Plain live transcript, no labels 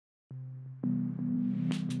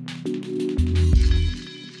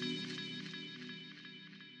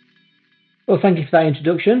Well, thank you for that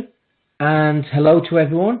introduction, and hello to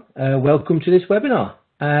everyone. Welcome to this webinar.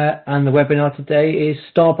 And the webinar today is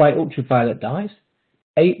StarBright UltraViolet Dyes,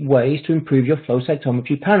 8 ways to improve your flow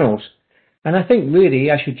cytometry panels. And I think really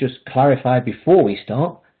I should just clarify before we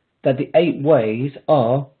start that the 8 ways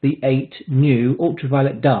are the 8 new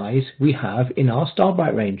ultraviolet dyes we have in our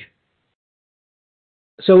StarBright range.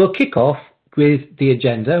 So we'll kick off with the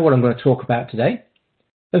agenda, what I'm going to talk about today.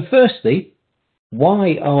 And firstly,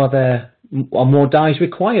 why are more dyes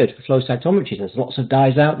required for flow cytometry? There's lots of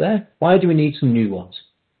dyes out there. Why do we need some new ones?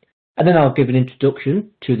 And then I'll give an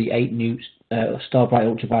introduction to the 8 new StarBright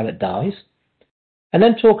UltraViolet dyes, and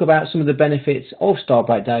then talk about some of the benefits of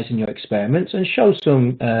StarBright dyes in your experiments and show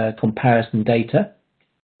some comparison data.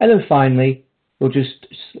 And then finally, we'll just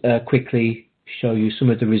quickly show you some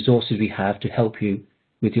of the resources we have to help you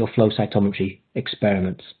with your flow cytometry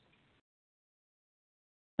experiments.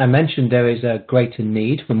 I mentioned there is a greater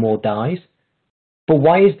need for more dyes, but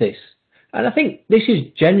why is this? And I think this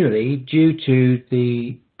is generally due to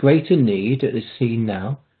the greater need that is seen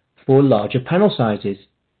now for larger panel sizes.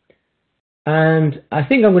 And I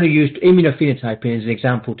think I'm going to use immunophenotyping as an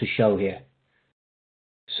example to show here.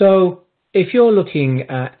 So if you're looking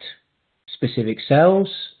at specific cells,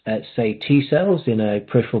 say T cells in a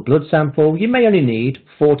peripheral blood sample, you may only need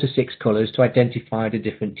 4 to 6 colors to identify the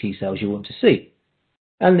different T cells you want to see.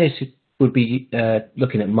 And this would be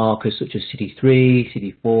looking at markers such as CD3,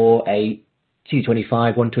 CD4, 8, CD25,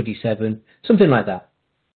 127, something like that.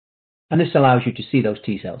 And this allows you to see those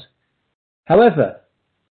T cells. However,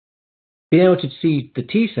 being able to see the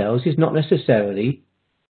T cells is not necessarily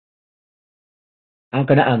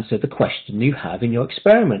going to answer the question you have in your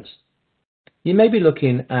experiments. You may be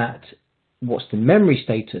looking at what's the memory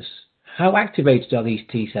status, how activated are these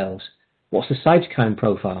T cells, what's the cytokine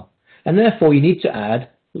profile. And therefore, you need to add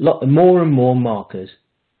more and more markers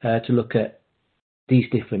to look at these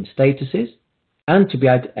different statuses and to be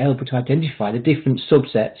able to identify the different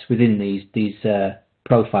subsets within these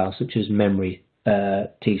profiles, such as memory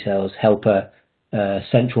T cells, helper,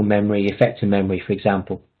 central memory, effector memory, for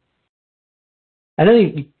example. And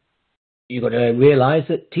then you've got to realize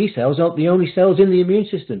that T cells aren't the only cells in the immune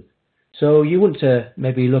system. So you want to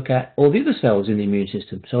maybe look at all the other cells in the immune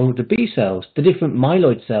system. So the B cells, the different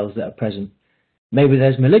myeloid cells that are present. Maybe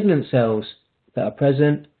there's malignant cells that are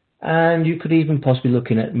present, and you could even possibly be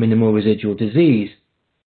looking at minimal residual disease.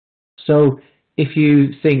 So if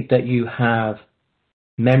you think that you have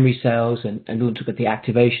memory cells and want to look at the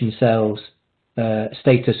activation cells,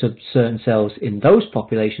 status of certain cells in those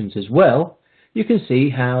populations as well, you can see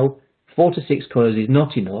how 4 to 6 colors is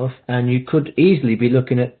not enough, and you could easily be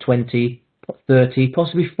looking at 20, 30,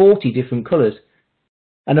 possibly 40 different colors.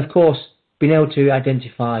 And of course, being able to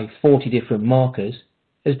identify 40 different markers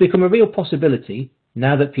has become a real possibility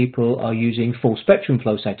now that people are using full spectrum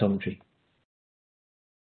flow cytometry.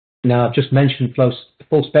 Now, I've just mentioned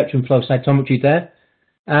full spectrum flow cytometry there,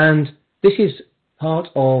 and this is part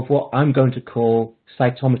of what I'm going to call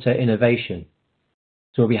cytometer innovation.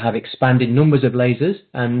 So we have expanded numbers of lasers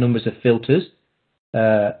and numbers of filters,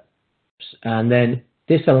 and then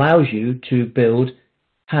this allows you to build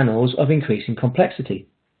panels of increasing complexity.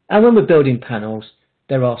 And when we're building panels,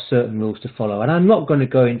 there are certain rules to follow. And I'm not going to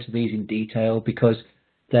go into these in detail because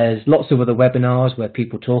there's lots of other webinars where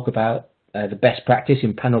people talk about the best practice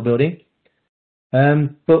in panel building.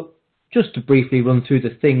 But just to briefly run through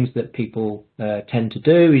the things that people tend to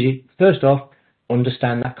do is you, first off,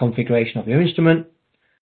 understand that configuration of your instrument,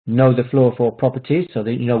 know the fluorophore properties so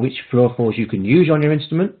that you know which fluorophores you can use on your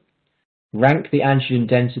instrument, rank the antigen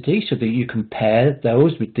density so that you compare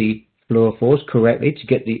those with the fluorophores correctly to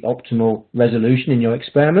get the optimal resolution in your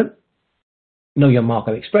experiment, know your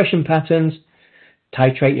marker expression patterns,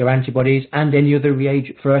 titrate your antibodies and any other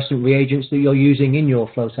fluorescent reagents that you're using in your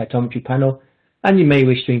flow cytometry panel, and you may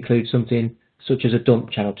wish to include something such as a dump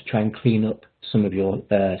channel to try and clean up some of your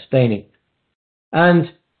staining.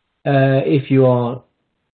 And if you are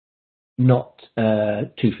not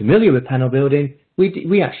too familiar with panel building,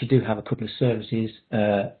 we actually do have a couple of services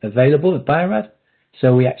available at Bio-Rad.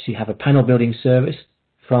 So we actually have a panel building service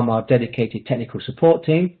from our dedicated technical support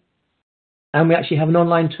team, and we actually have an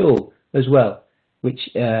online tool as well, which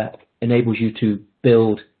enables you to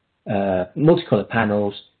build multicolor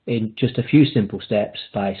panels in just a few simple steps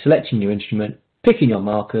by selecting your instrument, picking your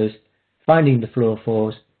markers, finding the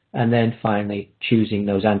fluorophores, and then finally choosing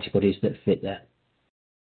those antibodies that fit there.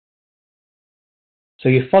 So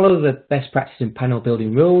you follow the best practice in panel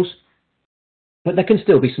building rules, but there can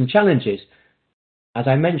still be some challenges. As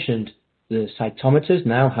I mentioned, the cytometers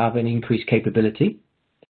now have an increased capability,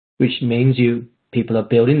 which means people are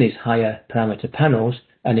building these higher parameter panels,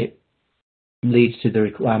 and it leads to the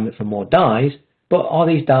requirement for more dyes. But are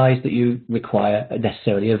these dyes that you require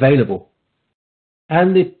necessarily available?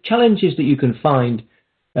 And the challenges that you can find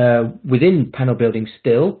within panel building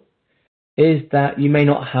still is that you may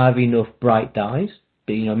not have enough bright dyes,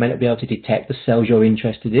 but may not be able to detect the cells you're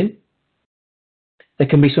interested in. There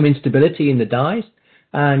can be some instability in the dyes,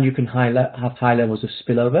 and you can have high levels of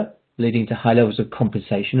spillover, leading to high levels of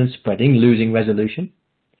compensation and spreading, losing resolution.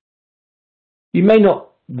 You may not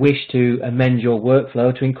wish to amend your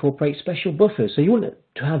workflow to incorporate special buffers, so you want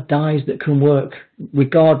to have dyes that can work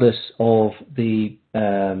regardless of the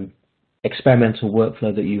experimental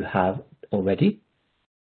workflow that you have already.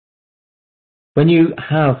 When you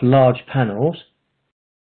have large panels,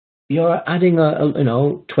 you're adding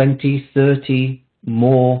 20, 30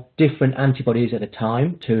 more different antibodies at a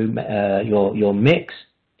time to your mix,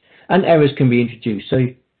 and errors can be introduced. So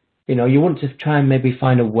you want to try and maybe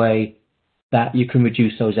find a way that you can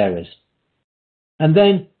reduce those errors. And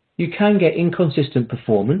then you can get inconsistent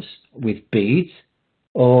performance with beads,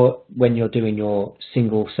 or when you're doing your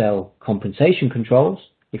single cell compensation controls,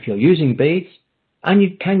 if you're using beads, and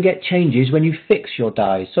you can get changes when you fix your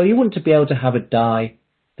dyes. So you want to be able to have a dye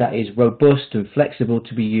that is robust and flexible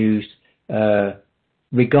to be used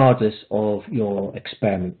regardless of your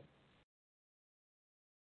experiment.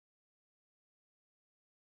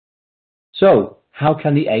 So how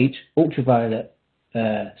can the 8 ultraviolet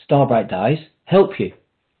StarBright dyes help you?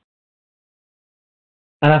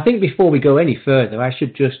 And I think before we go any further, I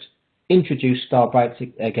should just introduce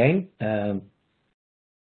StarBright again.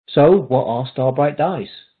 So what are StarBright dyes?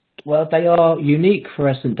 Well, they are unique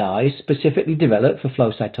fluorescent dyes specifically developed for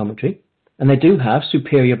flow cytometry, and they do have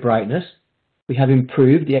superior brightness. We have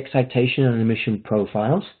improved the excitation and emission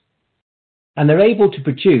profiles, and they're able to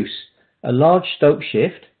produce a large stope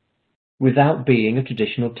shift without being a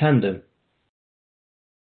traditional tandem.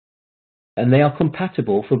 And they are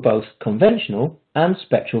compatible for both conventional and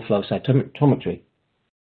spectral flow cytometry.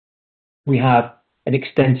 We have an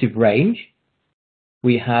extensive range.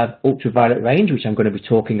 We have ultraviolet range, which I'm going to be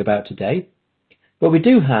talking about today. But we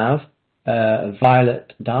do have a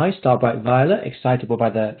violet dye, StarBright Violet, excitable by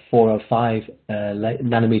the 405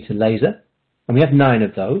 nanometer laser. And we have 9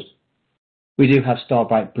 of those. We do have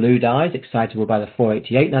StarBright Blue dyes, excitable by the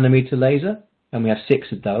 488 nanometer laser. And we have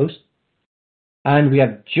 6 of those. And we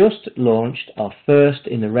have just launched our first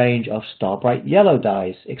in the range of StarBright Yellow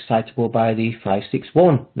dyes, excitable by the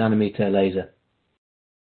 561 nanometer laser.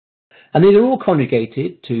 And these are all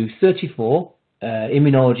conjugated to 34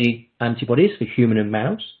 immunology antibodies for human and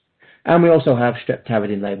mouse. And we also have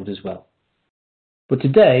streptavidin labeled as well. But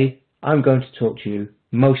today, I'm going to talk to you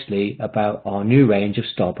mostly about our new range of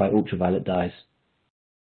StarBright UltraViolet dyes.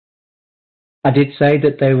 I did say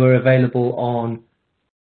that they were available on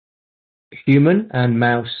human and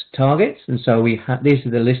mouse targets, and so these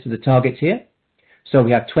are the list of the targets here. So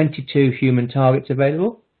we have 22 human targets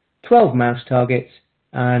available, 12 mouse targets,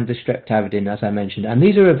 and the streptavidin, as I mentioned. And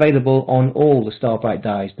these are available on all the StarBright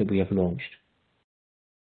dyes that we have launched.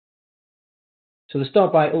 So the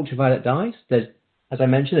StarBright UltraViolet dyes, as I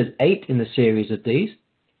mentioned, there's 8 in the series of these,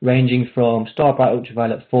 ranging from StarBright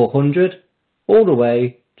UltraViolet 400 all the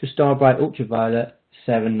way to StarBright UltraViolet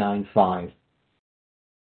 795.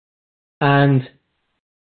 And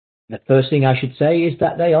the first thing I should say is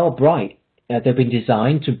that they are bright. They've been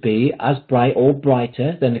designed to be as bright or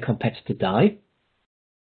brighter than the competitor dye.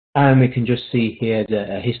 And we can just see here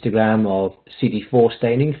the histogram of CD4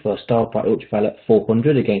 staining for StarBright UltraViolet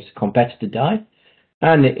 400 against the competitor dye.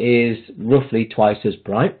 And it is roughly twice as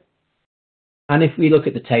bright. And if we look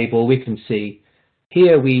at the table, we can see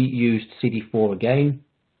here we used CD4 again.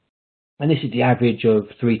 And this is the average of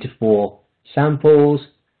 3 to 4 samples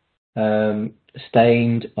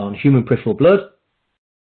stained on human peripheral blood,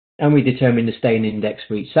 and we determine the stain index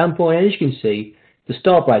for each sample. And as you can see, the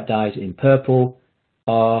StarBright dyes in purple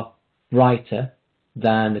are brighter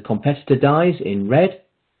than the competitor dyes in red,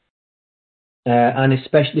 and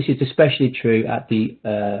this is especially true at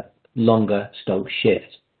the longer stope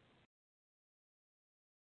shift.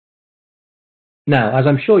 Now, as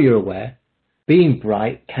I'm sure you're aware, being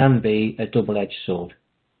bright can be a double-edged sword.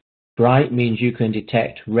 Bright means you can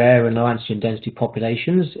detect rare and low antigen density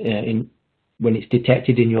populations when it's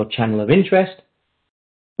detected in your channel of interest.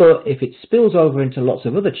 But if it spills over into lots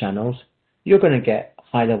of other channels, you're going to get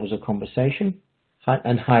high levels of compensation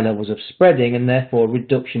and high levels of spreading, and therefore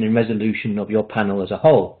reduction in resolution of your panel as a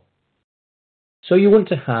whole. So you want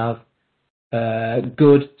to have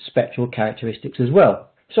good spectral characteristics as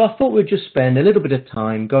well. So I thought we'd just spend a little bit of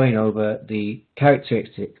time going over the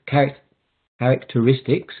characteristics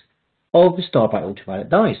of the StarBright UltraViolet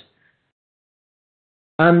dyes.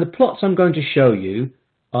 And the plots I'm going to show you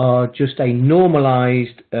are just a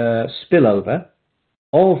normalized spillover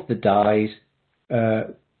of the dyes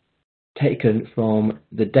taken from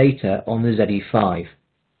the data on the ZE5.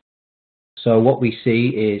 So what we see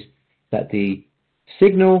is that the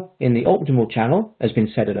signal in the optimal channel has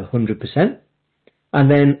been set at 100%, and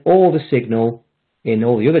then all the signal in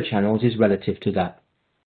all the other channels is relative to that.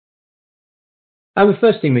 And the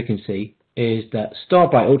first thing we can see is that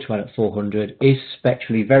StarBright UltraViolet 400 is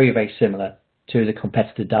spectrally very, very similar to the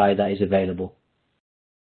competitor dye that is available.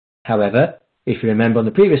 However, if you remember on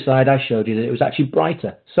the previous slide, I showed you that it was actually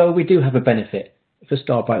brighter. So we do have a benefit for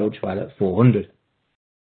StarBright UltraViolet 400.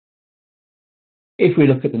 If we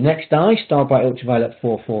look at the next dye, StarBright UltraViolet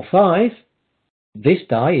 445, this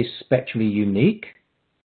dye is spectrally unique.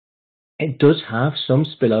 It does have some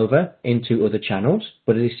spillover into other channels,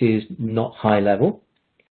 but this is not high level.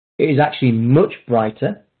 It is actually much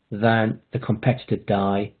brighter than the competitor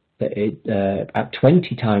dye, that at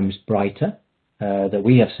 20 times brighter that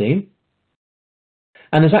we have seen.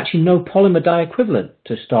 And there's actually no polymer dye equivalent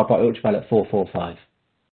to StarBright UltraViolet 445,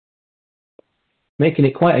 making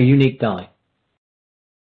it quite a unique dye.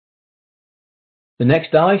 The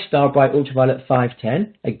next dye, StarBright UltraViolet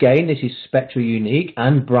 510, again this is spectrally unique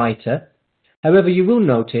and brighter. However, you will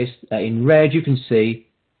notice that in red you can see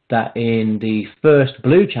that in the first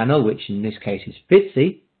blue channel, which in this case is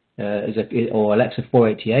FITSI, or Alexa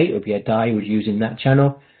 488 would be a dye we'd use in that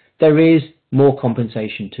channel, there is more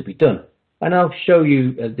compensation to be done. And I'll show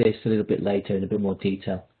you this a little bit later in a bit more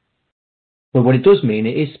detail. But what it does mean,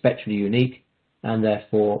 it is spectrally unique and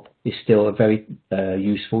therefore is still a very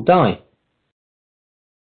useful dye.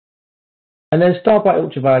 And then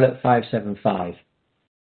StarBright UltraViolet 575.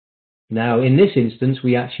 Now in this instance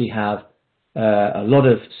we actually have a lot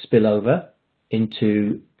of spillover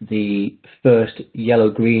into the first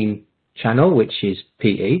yellow-green channel, which is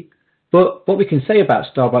PE. But what we can say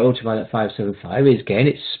about StarBright UltraViolet 575 is, again,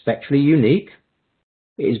 it's spectrally unique.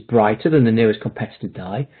 It is brighter than the nearest competitor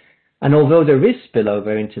dye. And although there is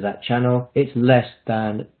spillover into that channel, it's less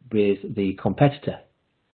than with the competitor.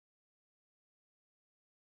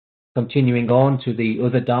 Continuing on to the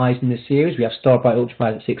other dyes in this series, we have StarBright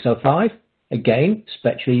UltraViolet 605. Again,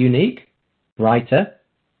 spectrally unique, brighter.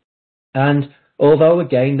 And although,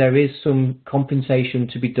 again, there is some compensation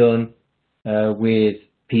to be done with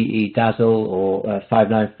PE Dazzle or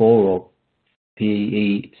 594 or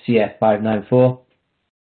PE CF 594,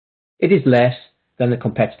 it is less than the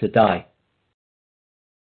competitor dye.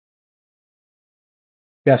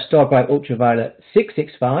 We have StarBright UltraViolet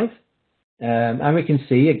 665, and we can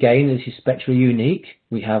see again this is spectrally unique.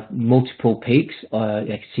 We have multiple peaks, you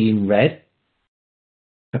can see in red,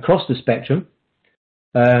 across the spectrum,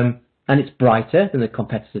 and it's brighter than the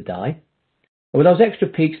competitor dye. Well, those extra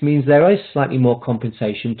peaks means there is slightly more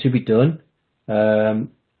compensation to be done in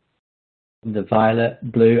the violet,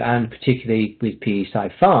 blue, and particularly with PE Sci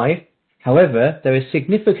 5. However, there is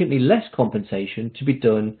significantly less compensation to be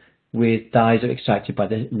done with dyes that are excited by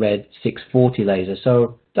the red 640 laser.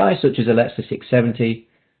 So dyes such as Alexa 670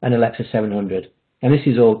 and Alexa 700. And this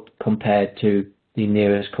is all compared to the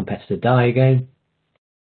nearest competitor dye again.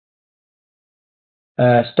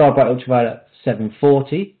 StarBright UltraViolet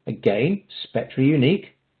 740, again, spectrally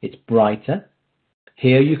unique. It's brighter.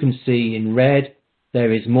 Here you can see in red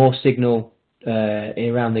there is more signal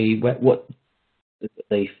around the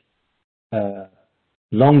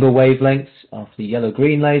longer wavelengths of the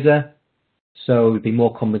yellow-green laser. So it would be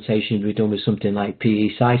more compensation to be done with something like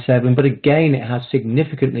PE Sci 7. But again, it has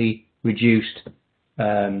significantly reduced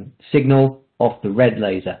signal of the red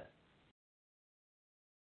laser.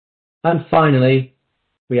 And finally,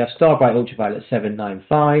 we have StarBright UltraViolet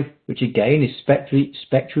 795, which again is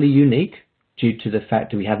spectrally unique due to the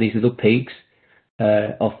fact that we have these little peaks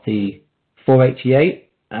of the 488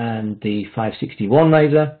 and the 561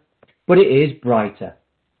 laser, but it is brighter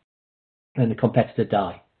than the competitor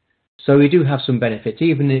dye. So we do have some benefits,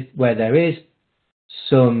 even if where there is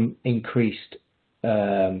some increased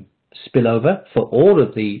spillover for all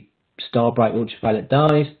of the StarBright UltraViolet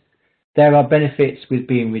dyes. There are benefits with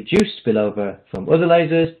being reduced spillover from other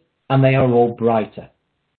lasers, and they are all brighter.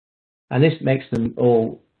 And this makes them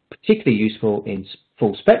all particularly useful in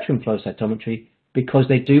full spectrum flow cytometry because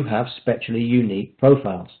they do have spectrally unique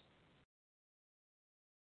profiles.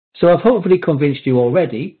 So I've hopefully convinced you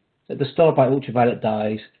already that the StarBright UltraViolet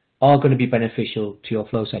dyes are going to be beneficial to your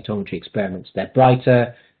flow cytometry experiments. They're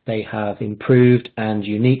brighter, they have improved and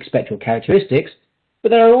unique spectral characteristics, But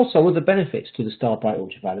there are also other benefits to the StarBright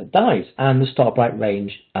UltraViolet dyes and the StarBright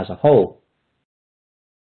range as a whole.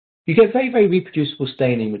 You get very, very reproducible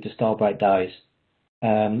staining with the StarBright dyes.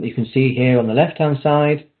 You can see here on the left-hand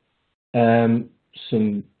side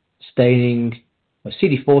some staining, or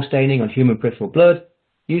CD4 staining on human peripheral blood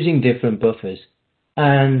using different buffers.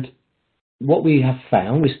 And what we have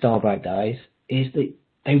found with StarBright dyes is that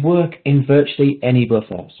they work in virtually any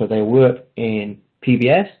buffer. So they work in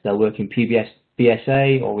PBS, they'll work in PBS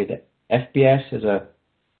BSA or with FBS as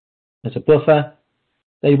a buffer.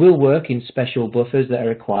 They will work in special buffers that are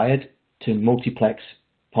required to multiplex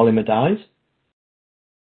polymer dyes,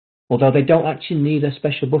 although they don't actually need a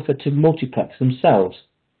special buffer to multiplex themselves.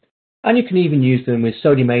 And you can even use them with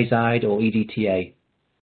sodium azide or EDTA.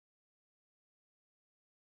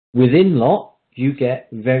 Within lot, you get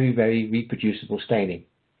very, very reproducible staining.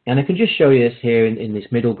 And I can just show you this here in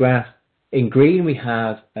this middle graph. In green, we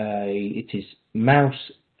have it is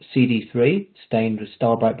mouse CD3 stained with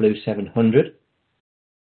StarBright Blue 700.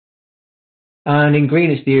 And in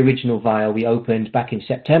green is the original vial we opened back in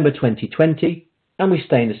September 2020, and we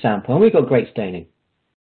stained the sample, and we got great staining.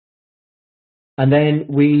 And then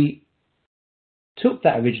we took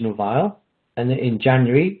that original vial, and in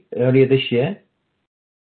January, earlier this year,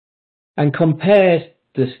 and compared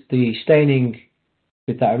the staining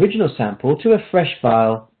with that original sample to a fresh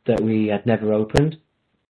vial that we had never opened.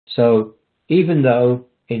 So even though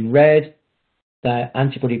in red that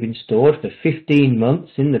antibody had been stored for 15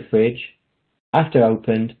 months in the fridge, after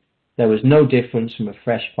opened, there was no difference from a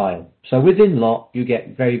fresh vial. So within lot, you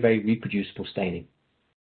get very, very reproducible staining.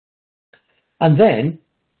 And then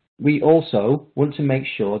we also want to make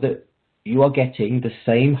sure that you are getting the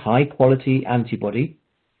same high quality antibody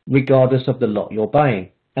regardless of the lot you're buying,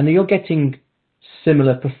 and that you're getting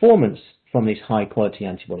similar performance from this high quality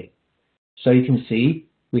antibody. So you can see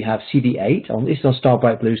we have CD8 on this on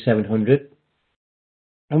StarBright Blue 700,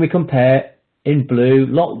 and we compare in blue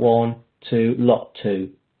lot 1 to lot 2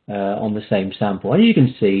 on the same sample, and you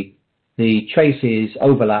can see the traces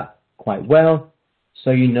overlap quite well,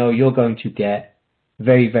 so you know you're going to get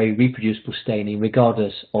very, very reproducible staining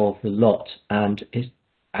regardless of the lot and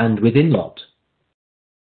within lot.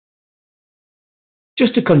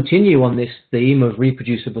 Just to continue on this theme of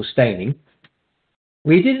reproducible staining,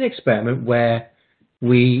 we did an experiment where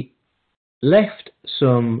we left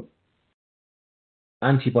some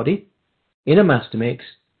antibody in a master mix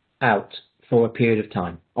out for a period of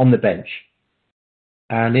time on the bench.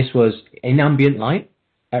 And this was in ambient light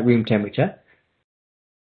at room temperature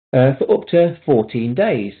for up to 14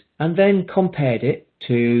 days, and then compared it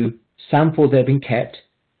to samples that had been kept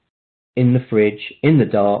in the fridge in the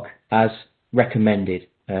dark as recommended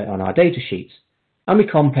on our data sheets. And we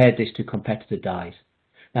compared this to competitor dyes.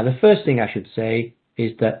 Now, the first thing I should say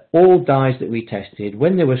is that all dyes that we tested,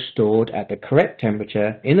 when they were stored at the correct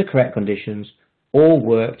temperature, in the correct conditions, all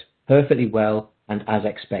worked perfectly well and as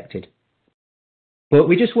expected. But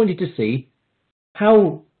we just wanted to see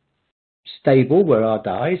how stable were our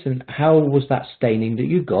dyes and how was that staining that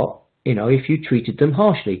you got, if you treated them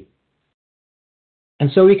harshly.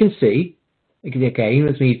 And so we can see, again,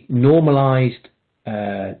 as we normalized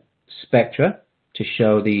spectra to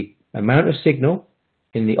show the amount of signal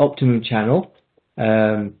in the optimum channel.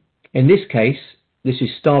 In this case, this is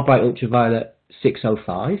StarBright UltraViolet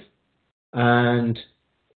 605, and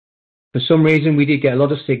for some reason we did get a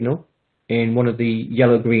lot of signal in one of the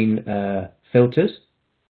yellow-green filters.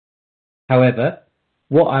 However,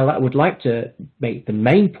 what I would like to make the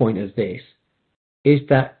main point of this is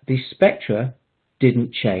that the spectra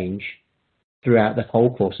didn't change throughout the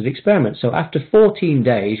whole course of the experiment. So after 14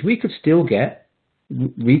 days, we could still get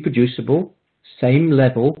reproducible, same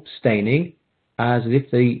level staining as if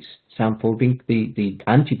the sample, the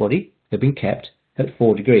antibody had been kept at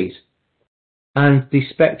 4 degrees. And the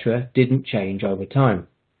spectra didn't change over time.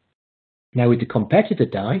 Now with the competitor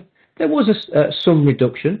dye, there was some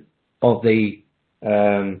reduction of the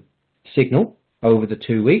signal over the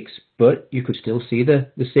 2 weeks, but you could still see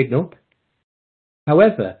the signal.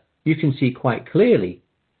 However, you can see quite clearly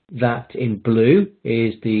that in blue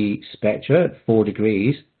is the spectra at 4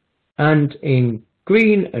 degrees, and in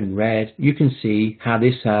green and red you can see how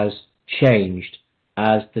this has changed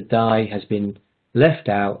as the dye has been left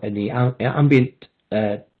out in the ambient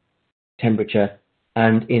temperature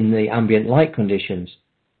and in the ambient light conditions.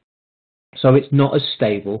 So it's not as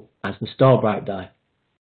stable as the StarBright dye.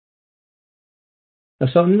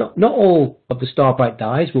 So not all of the StarBright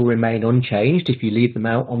dyes will remain unchanged if you leave them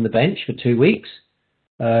out on the bench for 2 weeks.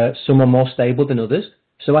 Some are more stable than others.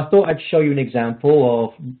 So I thought I'd show you an example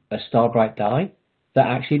of a StarBright dye that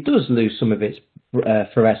actually does lose some of its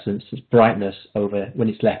fluorescence, its brightness over when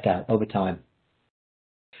it's left out over time.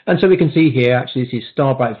 And so we can see here, actually, this is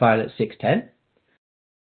StarBright Violet 610.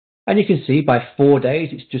 And you can see by 4 days,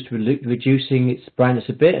 it's just reducing its brightness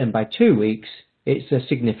a bit, and by 2 weeks, it's a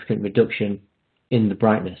significant reduction in the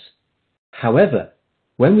brightness. However,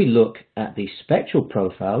 when we look at the spectral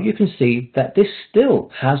profile, you can see that this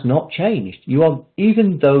still has not changed.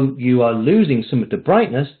 Even though you are losing some of the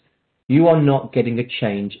brightness, you are not getting a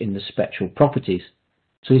change in the spectral properties.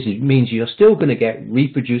 So this means you're still going to get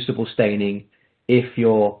reproducible staining if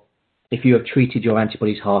you have treated your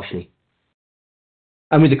antibodies harshly.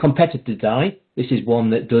 And with the competitor dye, this is one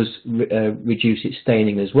that does reduce its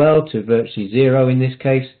staining as well to virtually 0 in this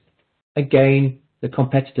case. Again, the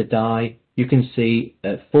competitor dye, you can see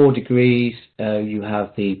at 4 degrees, you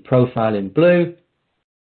have the profile in blue.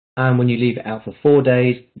 And when you leave it out for 4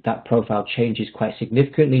 days, that profile changes quite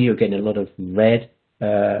significantly. You're getting a lot of red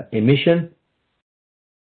emission.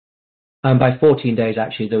 And by 14 days,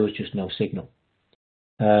 actually, there was just no signal.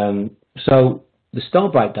 So the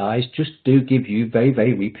StarBright dyes just do give you very,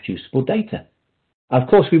 very reproducible data. Of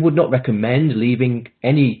course, we would not recommend leaving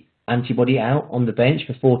any antibody out on the bench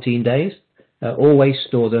for 14 days. Always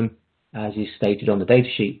store them as is stated on the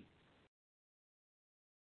datasheet.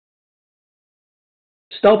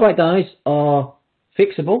 StarBright dyes are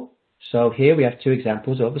fixable. So here we have 2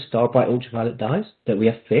 examples of the StarBright UltraViolet dyes that we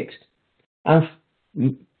have fixed. And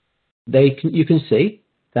you can see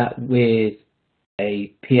that with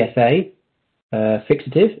a PFA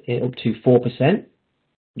fixative up to 4%,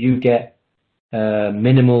 you get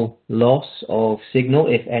minimal loss of signal,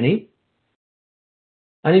 if any.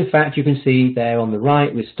 And in fact, you can see there on the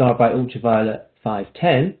right with StarBright UltraViolet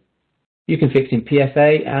 510, you can fix in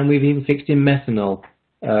PFA, and we've even fixed in methanol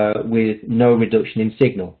with no reduction in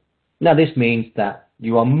signal. Now this means that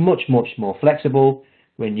you are much, much more flexible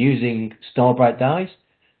when using StarBright dyes.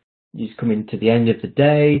 You come into the end of the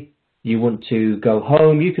day, you want to go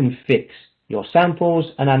home, you can fix your samples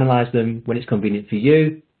and analyze them when it's convenient for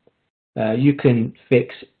you. You can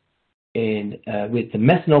fix in with the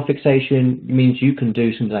methanol fixation. It means you can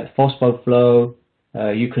do something like phosphoflow.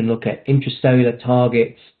 You can look at intracellular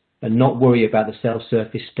targets and not worry about the cell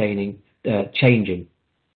surface staining changing.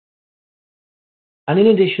 And in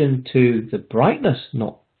addition to the brightness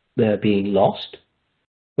not being lost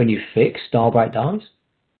when you fix StarBright dyes,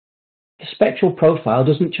 the spectral profile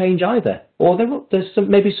doesn't change either. Or there's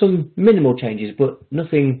maybe some minimal changes, but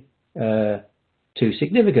nothing too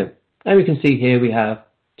significant. And we can see here we have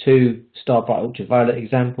 2 StarBright UltraViolet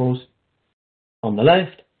examples on the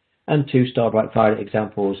left and 2 StarBright Violet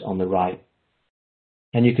examples on the right.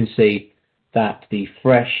 And you can see that the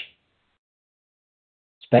fresh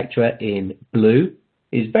spectra in blue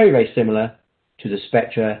is very, very similar to the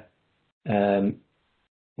spectra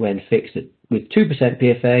when fixed with 2%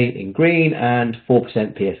 PFA in green and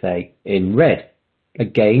 4% PFA in red.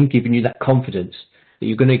 Again, giving you that confidence that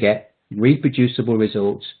you're going to get reproducible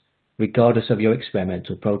results regardless of your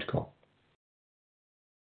experimental protocol.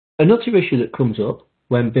 Another issue that comes up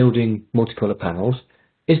when building multicolor panels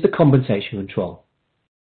is the compensation control.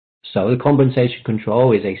 So the compensation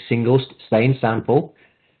control is a single stain sample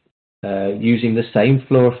using the same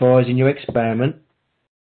fluorophores in your experiment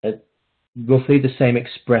at roughly the same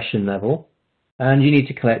expression level, and you need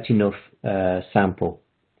to collect enough sample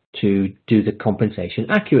to do the compensation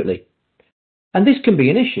accurately. And this can be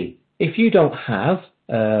an issue. If you don't have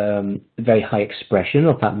very high expression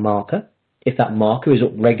of that marker, if that marker is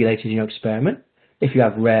upregulated in your experiment, if you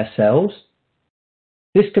have rare cells,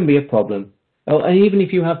 this can be a problem. Oh, and even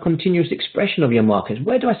if you have continuous expression of your markers,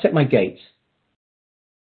 where do I set my gates?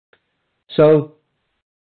 So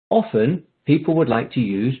often people would like to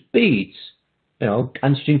use beads,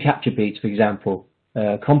 antigen capture beads, for example,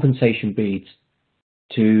 compensation beads,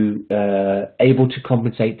 to able to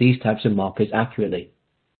compensate these types of markers accurately.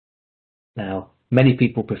 Now, many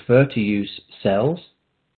people prefer to use cells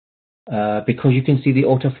because you can see the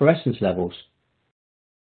autofluorescence levels.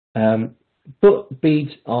 But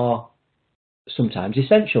beads are sometimes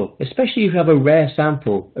essential, especially if you have a rare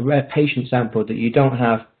sample, a rare patient sample that you don't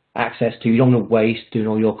have access to, you don't want to waste doing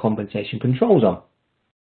all your compensation controls on.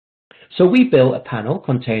 So we built a panel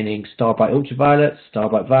containing StarBright UltraViolet,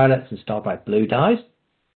 StarBright Violets, and StarBright Blue dyes,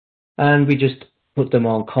 and we just put them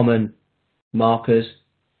on common markers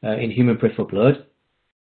in human peripheral blood,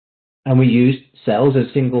 and we used cells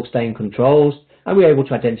as single stain controls, and we were able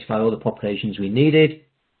to identify all the populations we needed.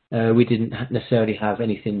 We didn't necessarily have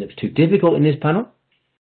anything that was too difficult in this panel,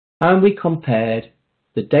 and we compared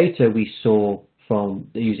the data we saw from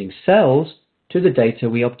using cells to the data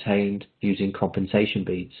we obtained using compensation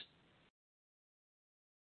beads.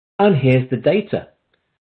 And here's the data.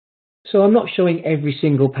 So I'm not showing every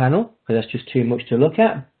single panel because that's just too much to look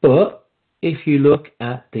at, but if you look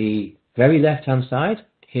at the very left-hand side,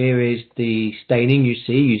 here is the staining you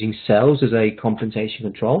see using cells as a compensation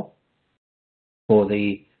control for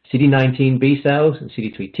the CD19 B cells and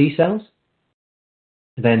CD3 T cells.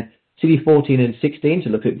 And then CD14 and 16 to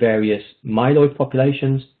look at various myeloid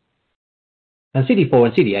populations, and CD4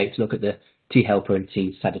 and CD8 to look at the T helper and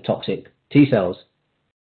T cytotoxic T cells.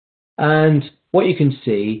 And what you can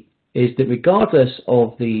see is that regardless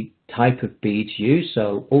of the type of beads used,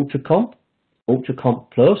 so UltraComp, UltraComp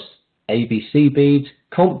Plus, ABC beads,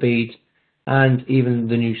 Comp beads, and even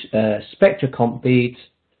the new SpectraComp beads,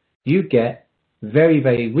 you get very,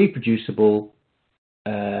 very reproducible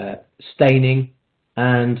staining,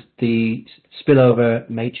 and the spillover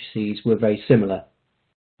matrices were very similar,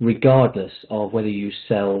 regardless of whether you use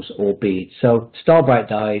cells or beads. So StarBright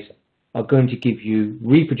dyes are going to give you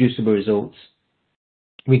reproducible results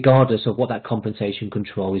regardless of what that compensation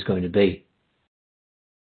control is going to be.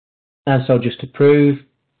 And so just to prove,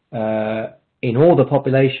 in all the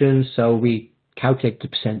populations, so we calculate the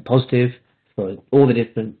percent positive for all the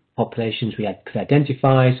different populations we could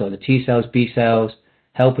identify, so the T cells, B cells,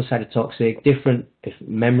 helper cytotoxic, different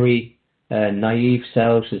memory naive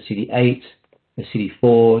cells, the CD8, the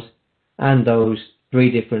CD4s, and those 3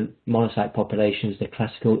 different monocyte populations, the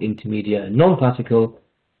classical, intermediate, and non-classical,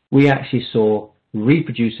 we actually saw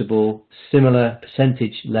reproducible, similar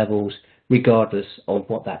percentage levels regardless of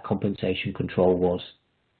what that compensation control was.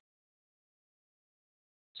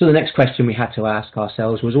 So the next question we had to ask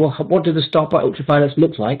ourselves was, well, what do the StarBright ultraviolets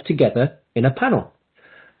look like together in a panel?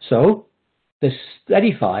 So the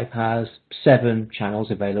Steady 5 has 7 channels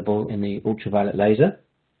available in the ultraviolet laser.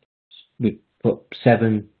 We put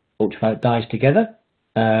 7 ultraviolet dyes together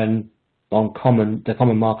on the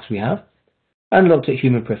common markers we have, and looked at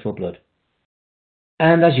human peripheral blood.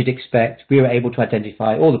 And as you'd expect, we were able to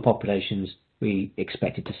identify all the populations we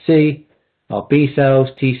expected to see, our B cells,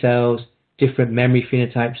 T cells, different memory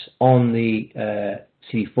phenotypes on the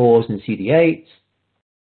CD4s and CD8s,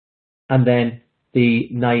 and then the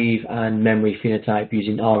naive and memory phenotype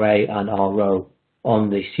using RA and RO on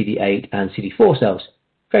the CD8 and CD4 cells.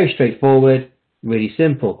 Very straightforward, really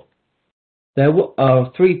simple. There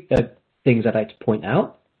are 3 things I'd like to point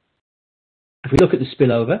out. If we look at the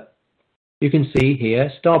spillover, you can see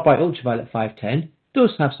here StarBright UltraViolet 510 does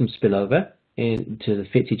have some spillover into the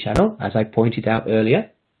FTSE channel, as I pointed out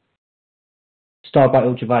earlier. StarBright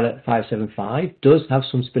UltraViolet 575 does have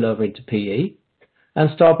some spillover into PE, and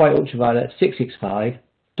StarBright UltraViolet 665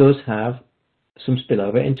 does have some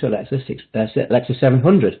spillover into Alexa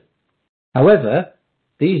 700. However,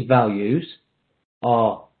 these values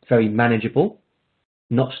are very manageable,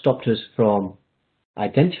 not stopped us from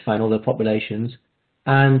identifying all the populations,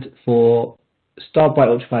 and for StarBright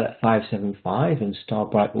UltraViolet 575 and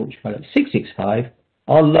StarBright UltraViolet 665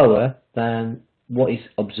 are lower than what is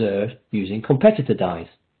observed using competitor dyes.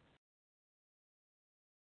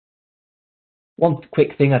 One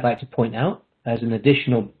quick thing I'd like to point out as an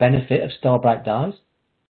additional benefit of StarBright dyes,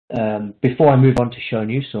 before I move on to showing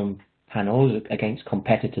you some panels against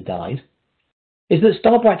competitor dyes, is that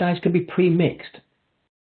StarBright dyes can be pre-mixed.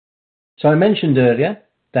 So I mentioned earlier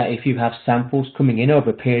that if you have samples coming in over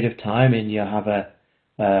a period of time and you have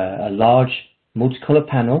a large multicolor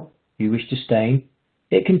panel you wish to stain,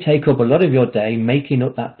 it can take up a lot of your day making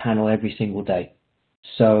up that panel every single day.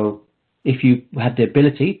 So if you had the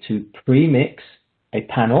ability to pre-mix a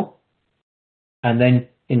panel and then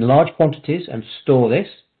in large quantities and store this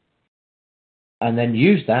and then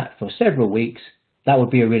use that for several weeks, that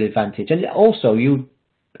would be a real advantage. And also you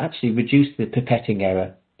actually reduce the pipetting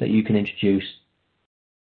error that you can introduce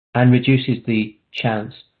and reduces the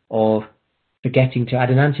chance of forgetting to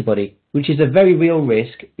add an antibody, which is a very real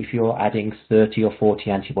risk if you're adding 30 or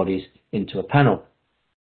 40 antibodies into a panel.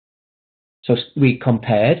 So we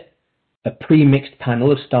compared a pre-mixed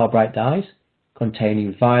panel of StarBright dyes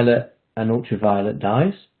containing violet and ultraviolet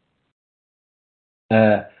dyes,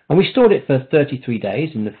 and we stored it for 33 days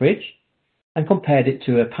in the fridge and compared it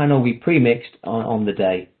to a panel we pre-mixed on the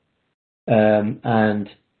day. And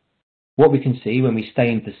what we can see when we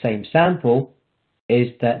stained the same sample is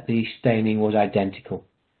that the staining was identical.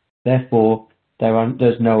 Therefore,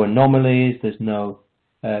 there's no anomalies, there's no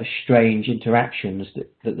strange interactions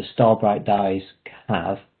that the StarBright dyes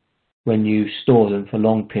have when you store them for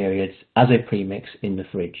long periods as a premix in the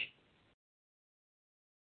fridge.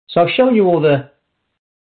 So I've shown you all the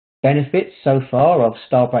benefits so far of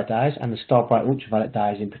StarBright dyes and the StarBright UltraViolet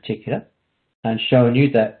dyes in particular, and shown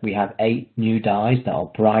you that we have 8 new dyes that are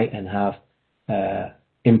bright and have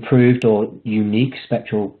improved or unique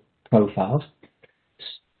spectral profiles.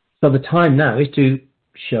 So the time now is to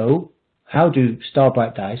show how do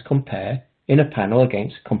StarBright dyes compare in a panel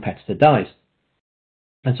against competitor dyes.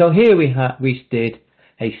 And so here we did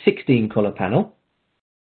a 16 color panel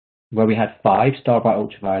where we had 5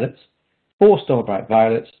 StarBright UltraViolets, 4 StarBright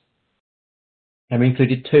Violets, and we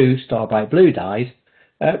included 2 StarBright Blue dyes,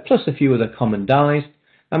 plus a few other common dyes,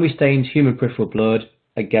 and we stained human peripheral blood,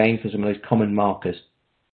 again for some of those common markers.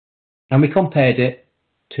 And we compared it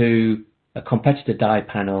to a competitor dye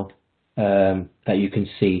panel that you can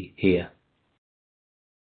see here.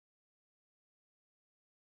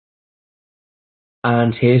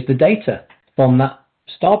 And here's the data from that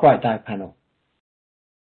StarBright dye panel.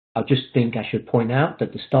 I just think I should point out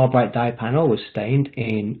that the StarBright dye panel was stained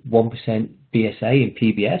in 1% BSA and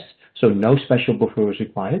PBS, so no special buffer was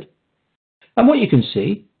required. And what you can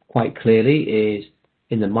see quite clearly is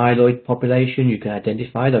in the myeloid population, you can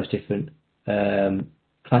identify those different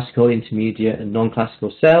classical, intermediate, and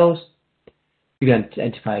non-classical cells. You can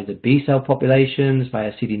identify the B cell populations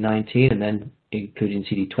via CD19 and then including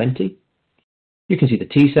CD20. You can see the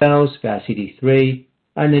T cells via CD3,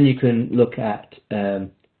 and then you can look at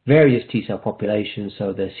various T cell populations,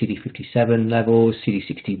 so the CD57 levels,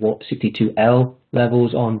 CD62L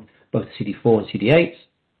levels on both the CD4 and CD8s.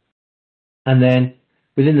 And then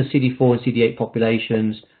within the CD4 and CD8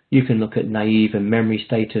 populations, you can look at naive and memory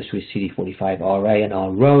status with CD45RA and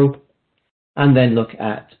RRho, and then look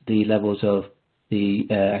at the levels of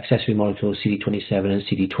the accessory molecules CD27 and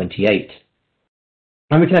CD28.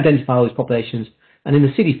 And we can identify all these populations, and in the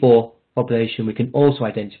CD4 population, we can also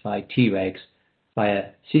identify Tregs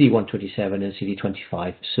via CD127 and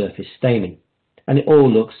CD25 surface staining. And it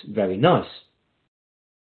all looks very nice.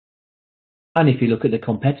 And if you look at the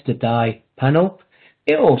competitor dye panel,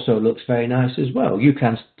 it also looks very nice as well. You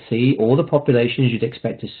can see all the populations you'd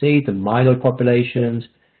expect to see, the myeloid populations,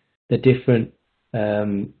 the different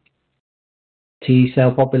T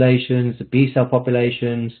cell populations, the B cell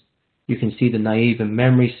populations. You can see the naive and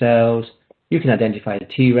memory cells. You can identify the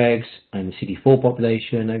Tregs and the CD4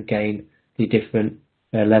 population, again, the different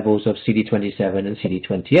levels of CD27 and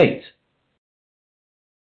CD28.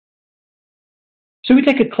 So we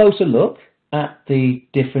take a closer look at the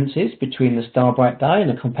differences between the StarBright dye and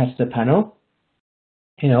the competitor panel.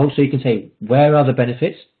 So you can say, where are the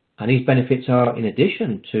benefits? And these benefits are in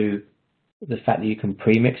addition to the fact that you can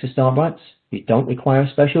premix the StarBrights. You don't require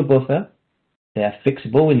a special buffer. They are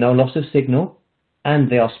fixable with no loss of signal, and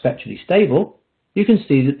they are spectrally stable. You can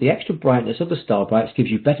see that the extra brightness of the StarBrights gives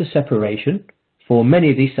you better separation for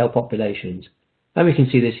many of these cell populations. And we can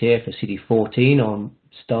see this here for CD14 on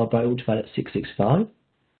StarBright UltraViolet 665,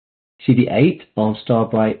 CD8 on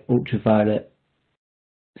StarBright UltraViolet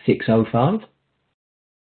 605,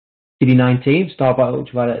 CD19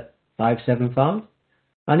 StarBright UltraViolet 575,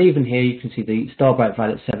 and even here you can see the StarBright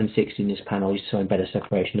Violet 760 in this panel is showing better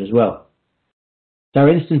separation as well. There are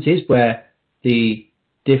instances where the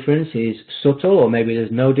difference is subtle, or maybe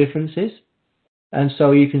there's no differences, and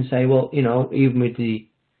so you can say, well, even with the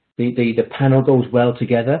panel goes well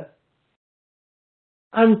together.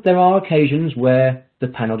 And there are occasions where the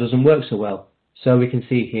panel doesn't work so well. So we can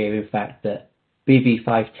see here, in fact, that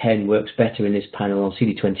BB510 works better in this panel on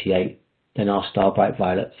CD28 than our StarBright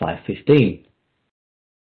Violet 515.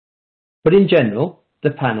 But in general,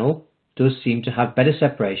 the panel does seem to have better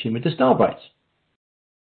separation with the StarBrights.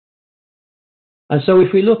 And so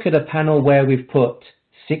if we look at a panel where we've put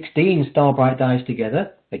 16 StarBright dyes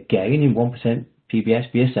together, again in 1%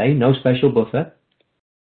 PBS BSA, no special buffer,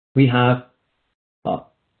 we have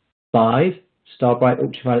 5 StarBright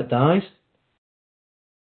UltraViolet dyes,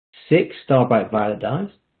 6 StarBright Violet dyes,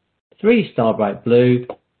 3 StarBright Blue,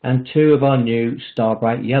 and 2 of our new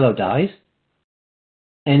StarBright Yellow dyes.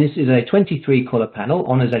 And this is a 23 color panel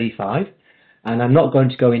on a Z85, and I'm not going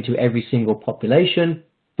to go into every single population,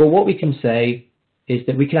 but what we can say is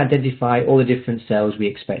that we can identify all the different cells we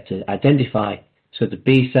expect to identify. So the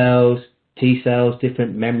B cells, T cells,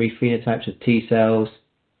 different memory phenotypes of T cells,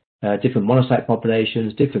 different monocyte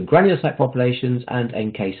populations, different granulocyte populations, and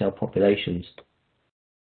NK cell populations.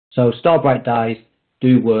 So StarBright dyes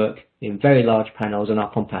do work in very large panels and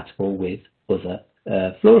are compatible with other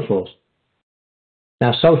fluorophores.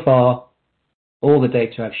 Now, so far, all the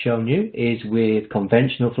data I've shown you is with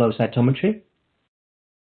conventional flow cytometry.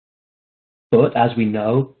 But as we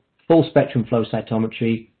know, full spectrum flow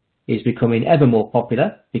cytometry is becoming ever more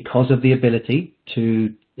popular because of the ability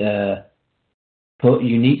to put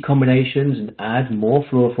unique combinations and add more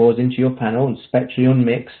fluorophores into your panel and spectrally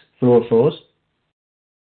unmix fluorophores.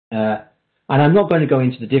 And I'm not going to go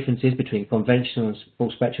into the differences between conventional and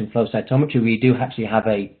full spectrum flow cytometry. We do actually have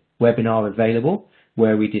a webinar available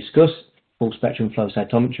where we discuss full spectrum flow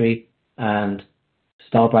cytometry and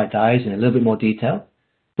StarBright dyes in a little bit more detail.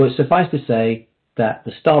 But suffice to say that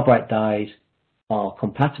the StarBright dyes are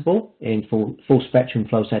compatible in full spectrum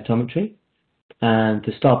flow cytometry, and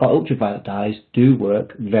the StarBright UltraViolet dyes do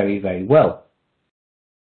work very, very well.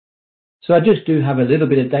 So I just do have a little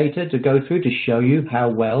bit of data to go through to show you how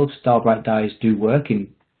well StarBright dyes do work in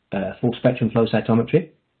full spectrum flow cytometry.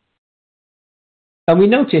 And we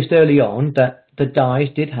noticed early on that the dyes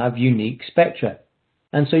did have unique spectra.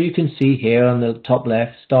 And so you can see here on the top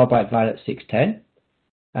left, StarBright Violet 610,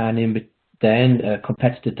 and then a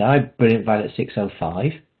competitor dye, Brilliant Violet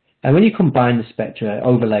 605. And when you combine the spectra,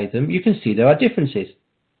 overlay them, you can see there are differences.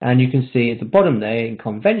 And you can see at the bottom there, in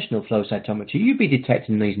conventional flow cytometry, you'd be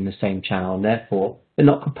detecting these in the same channel, and therefore they're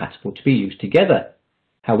not compatible to be used together.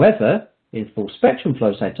 However, in full spectrum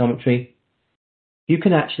flow cytometry, you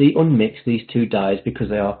can actually unmix these two dyes because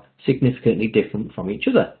they are significantly different from each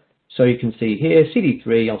other. So you can see here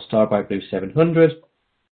CD3 on StarBright Blue 700,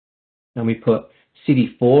 and we put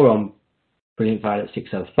CD4 on Brilliant Violet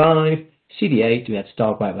 605, CD8 we had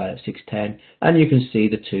StarBright Violet 610, and you can see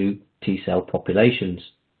the two T-cell populations.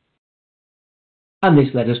 And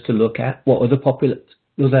this led us to look at what other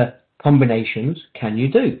combinations can you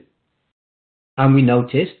do. And we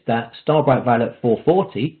noticed that StarBright Violet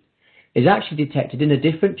 440 is actually detected in a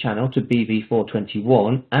different channel to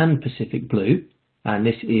BV421 and Pacific Blue, and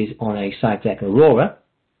this is on a Cytec Aurora,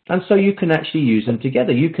 and so you can actually use them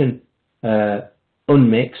together. You can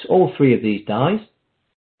unmix all three of these dyes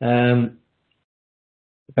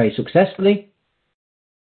very successfully,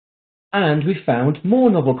 and we found more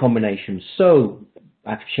novel combinations. So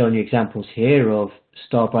I've shown you examples here of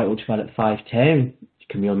StarBright UltraViolet 510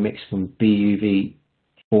 can be unmixed from BUV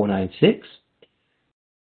 496.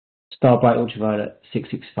 StarBright UltraViolet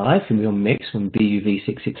 665 can be unmixed from BUV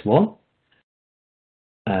 661.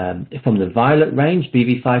 From the violet range,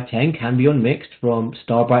 BV510 can be unmixed from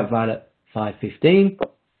StarBright Violet 515.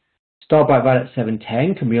 StarBright Violet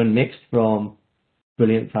 710 can be unmixed from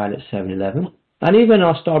Brilliant Violet 711. And even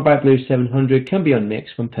our StarBright Blue 700 can be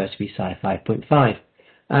unmixed from Perseverance Psi 5.5.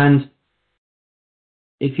 And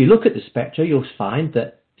if you look at the spectra, you'll find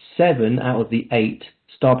that 7 out of the 8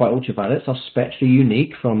 StarBright UltraViolets are spectrally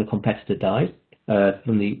unique from the competitor dyes,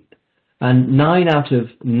 and 9 out of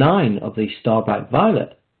 9 of the StarBright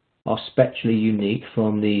Violet are spectrally unique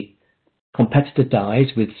from the competitor dyes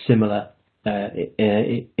with similar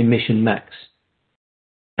emission max.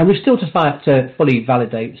 And we're still to fully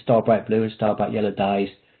validate StarBright Blue and StarBright Yellow dyes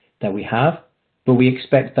that we have, but we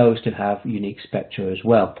expect those to have unique spectra as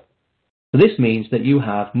well. So this means that you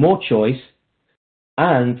have more choice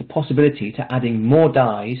and the possibility to adding more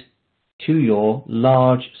dyes to your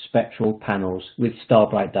large spectral panels with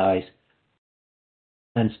StarBright dyes.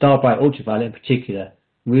 And StarBright UltraViolet in particular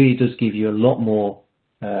really does give you a lot more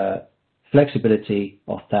flexibility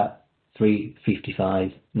of that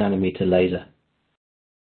 355 nanometer laser.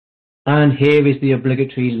 And here is the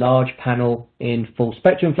obligatory large panel in full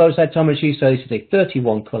spectrum flow cytometry. So this is a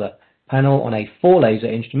 31 color panel on a 4 laser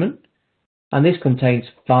instrument. And this contains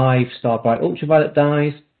 5 StarBright UltraViolet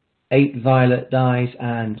dyes, 8 violet dyes,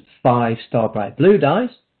 and 5 StarBright Blue dyes.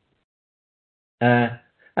 And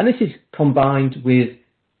this is combined with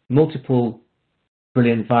multiple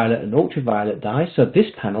Brilliant Violet and UltraViolet dyes. So this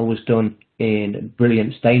panel was done in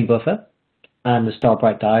Brilliant Stain Buffer, and the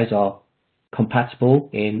StarBright dyes are compatible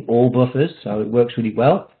in all buffers, so it works really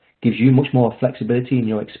well, gives you much more flexibility in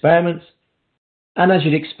your experiments. And as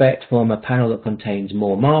you'd expect from a panel that contains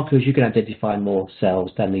more markers, you can identify more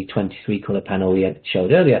cells than the 23 color panel we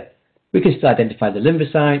showed earlier. We can still identify the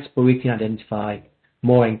lymphocytes, but we can identify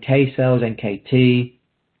more NK cells, NKT.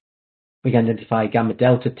 We can identify gamma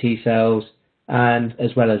delta T cells, and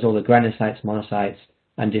as well as all the granulocytes, monocytes,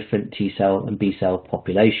 and different T cell and B cell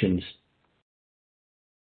populations.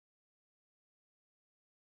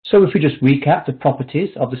 So if we just recap the properties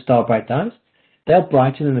of the StarBright dyes, they're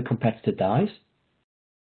brighter than the competitor dyes.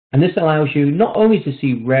 And this allows you not only to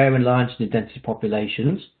see rare and large density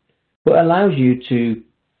populations, but allows you to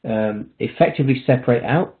effectively separate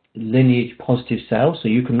out lineage positive cells. So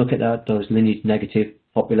you can look at those lineage negative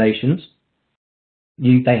populations.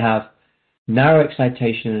 They have narrow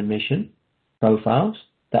excitation and emission profiles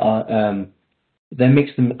that are, they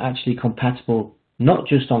makes them actually compatible not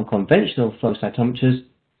just on conventional flow cytometers,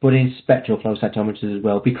 but in spectral flow cytometers as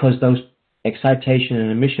well, because those excitation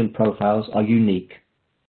and emission profiles are unique.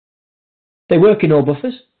 They work in all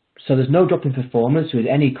buffers, so there's no drop in performance with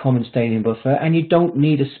any common staining buffer, and you don't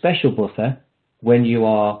need a special buffer when you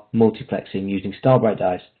are multiplexing using StarBright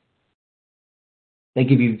dyes. They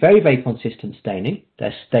give you very, very consistent staining.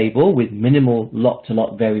 They're stable with minimal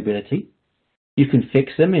lot-to-lot variability. You can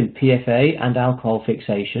fix them in PFA and alcohol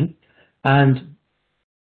fixation, and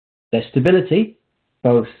their stability,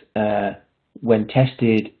 both when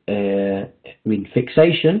tested in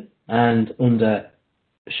fixation and under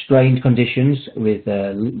strained conditions with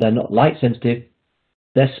they're not light sensitive,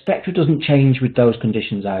 their spectra doesn't change with those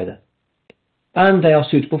conditions either. And they are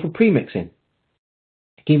suitable for premixing.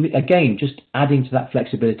 Again, just adding to that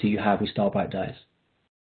flexibility you have with StarBright dyes.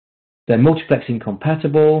 They're multiplexing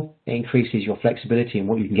compatible. It increases your flexibility in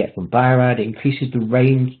what you can get from Bio-Rad. It increases the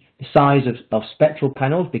range, the size of spectral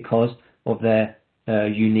panels because of their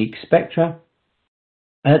unique spectra.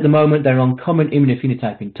 And at the moment, they're on common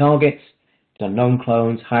immunophenotyping targets. They're known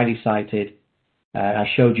clones, highly cited. I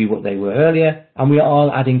showed you what they were earlier, and we are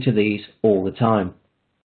all adding to these all the time.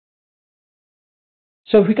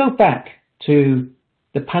 So if we go back to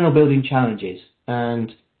the panel building challenges,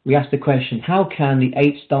 and we ask the question, how can the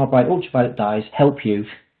 8 StarBright UltraViolet dyes help you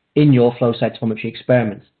in your flow cytometry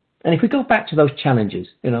experiments? And if we go back to those challenges,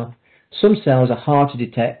 some cells are hard to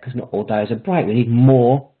detect because not all dyes are bright. We need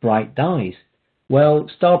more bright dyes. Well,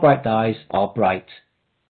 StarBright dyes are bright.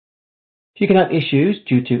 You can have issues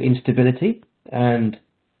due to instability and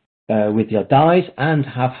with your dyes and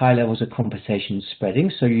have high levels of compensation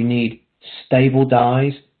spreading. So you need stable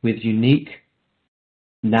dyes with unique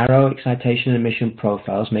narrow excitation and emission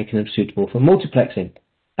profiles, making them suitable for multiplexing.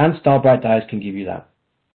 And StarBright dyes can give you that.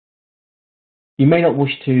 You may not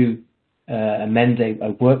wish to amend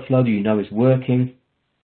a workflow that you know is working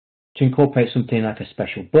to incorporate something like a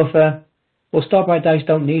special buffer. Well, StarBright dyes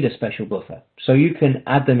don't need a special buffer, so you can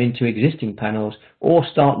add them into existing panels or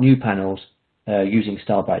start new panels using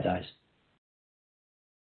StarBright dyes.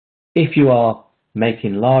 If you are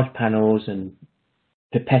making large panels and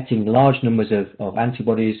pipetting large numbers of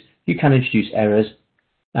antibodies, you can introduce errors,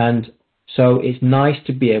 and so it's nice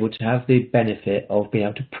to be able to have the benefit of being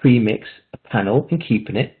able to premix a panel and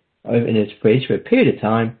keeping it in its fridge for a period of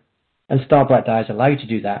time, and StarBright dyes allow you to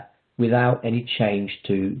do that without any change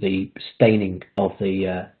to the staining of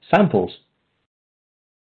the samples.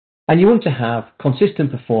 And you want to have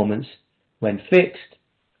consistent performance when fixed,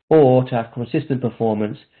 or to have consistent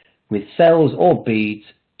performance with cells or beads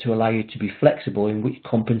to allow you to be flexible in which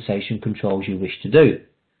compensation controls you wish to do.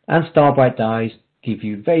 And StarBright dyes give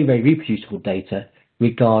you very, very reproducible data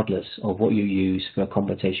regardless of what you use for a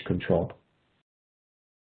compensation control.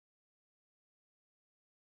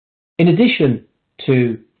 In addition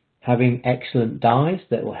to having excellent dyes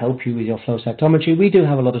that will help you with your flow cytometry, we do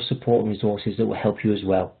have a lot of support and resources that will help you as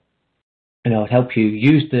well. And it'll help you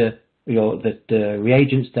use the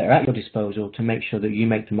reagents that are at your disposal to make sure that you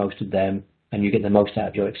make the most of them and you get the most out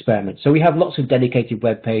of your experiment. So we have lots of dedicated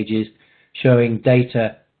web pages showing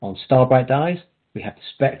data on StarBright dyes. We have the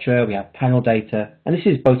spectra, we have panel data, and this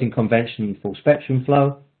is both in conventional and full spectrum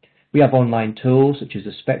flow. We have online tools such as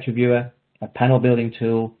the Spectra Viewer, a panel building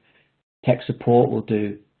tool. Tech support will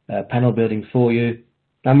do panel building for you,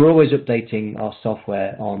 and we're always updating our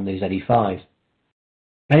software on the ZE5.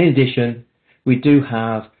 And in addition, we do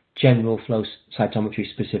have general flow cytometry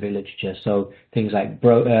specific literature, so things like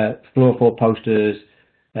fluorophore posters,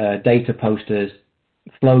 data posters,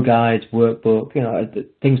 flow guides, workbook,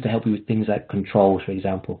 things to help you with things like controls, for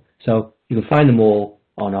example. So you can find them all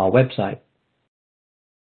on our website.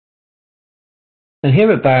 And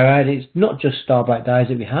here at Bio-Rad, it's not just StarBright dyes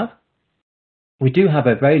that we have. We do have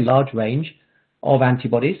a very large range of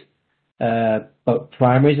antibodies, both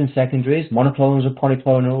primaries and secondaries, monoclonals and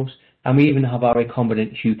polyclonals, and we even have our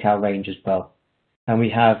recombinant HuCal range as well. And we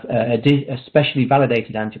have especially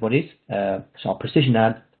validated antibodies, so our precision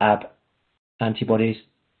AB antibodies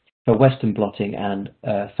for Western blotting and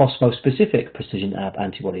phosphospecific precision AB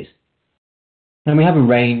antibodies. And we have a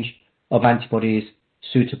range of antibodies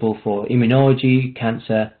suitable for immunology,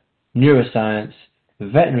 cancer, neuroscience,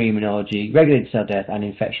 veterinary immunology, regulated cell death, and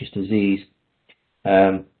infectious disease.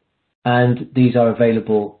 And these are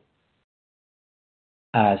available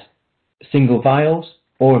as single vials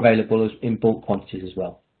or available in bulk quantities as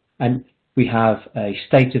well. And we have a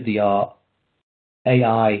state-of-the-art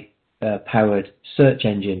AI-powered search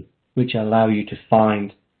engine which allow you to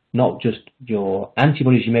find not just your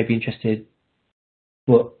antibodies you may be interested,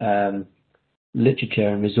 but literature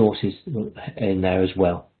and resources in there as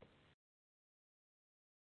well.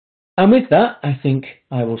 And with that, I think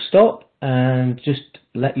I will stop and just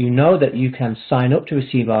let you know that you can sign up to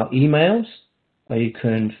receive our emails, where you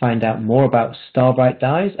can find out more about StarBright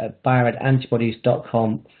dyes at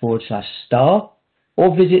bioradantibodies.com/star,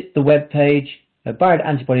 or visit the webpage at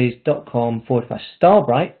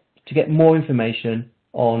bioradantibodies.com/starbright to get more information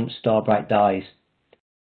on StarBright dyes.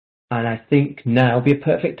 And I think now would be a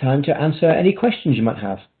perfect time to answer any questions you might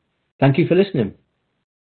have. Thank you for listening.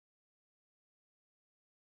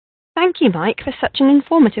 Thank you, Mike, for such an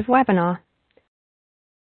informative webinar.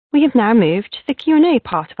 We have now moved to the Q&A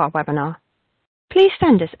part of our webinar. Please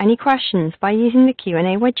send us any questions by using the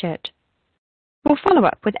Q&A widget. We'll follow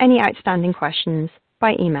up with any outstanding questions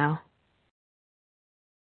by email.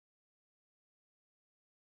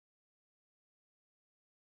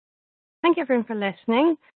 Thank you everyone for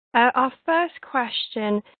listening. Our first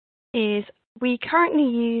question is, we currently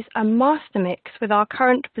use a master mix with our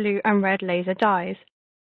current blue and red laser dyes.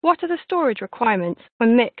 What are the storage requirements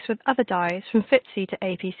when mixed with other dyes from FITC to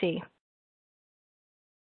APC?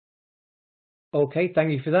 Okay,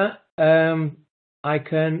 thank you for that. I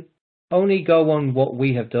can only go on what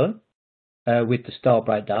we have done with the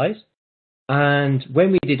StarBright dyes. And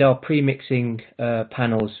when we did our pre-mixing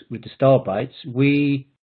panels with the StarBrights, we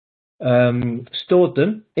stored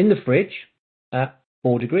them in the fridge at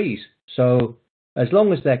 4 degrees. So as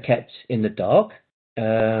long as they're kept in the dark,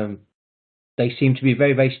 they seem to be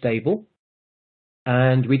very, very stable.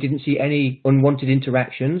 And we didn't see any unwanted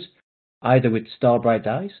interactions either with StarBright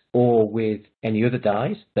dyes or with any other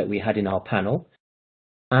dyes that we had in our panel.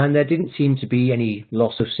 And there didn't seem to be any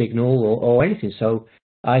loss of signal or anything. So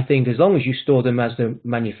I think as long as you store them as the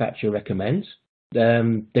manufacturer recommends,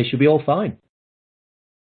 they should be all fine.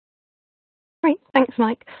 Great, thanks,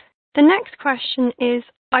 Mike. The next question is,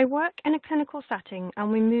 I work in a clinical setting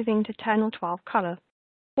and we're moving to 10 or 12 colour.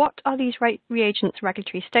 What are these reagents'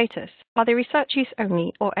 regulatory status? Are they research use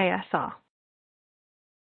only or ASR?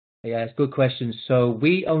 Yeah, it's a good question. So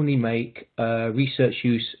we only make research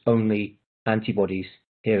use only antibodies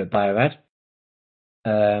here at Bio-Rad.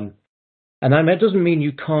 And that doesn't mean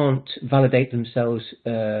you can't validate themselves,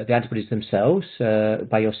 the antibodies themselves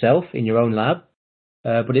by yourself in your own lab.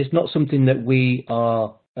 But it's not something that we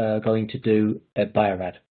are going to do at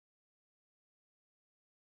Bio-Rad.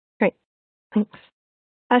 Great, thanks.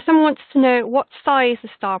 Someone wants to know what size the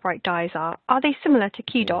StarBright dyes are. Are they similar to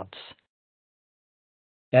Q dots?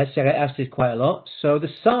 Yes, I get asked this quite a lot. So the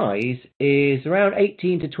size is around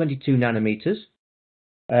 18 to 22 nanometers.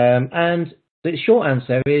 And the short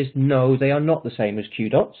answer is no, they are not the same as Q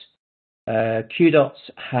dots. Q dots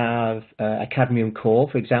have a cadmium core,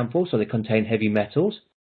 for example, so they contain heavy metals,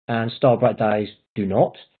 and StarBright dyes do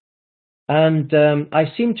not. And I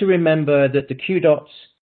seem to remember that the Q dots,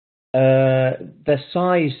 their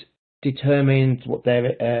size determined what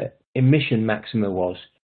their emission maxima was,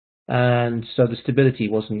 and so the stability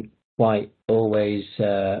wasn't quite always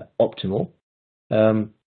optimal.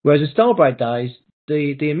 Whereas the StarBright dyes,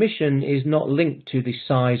 the emission is not linked to the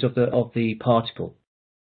size of the particle.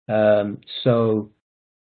 So,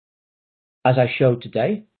 as I showed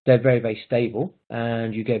today, they're very, very stable,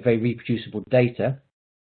 and you get very reproducible data.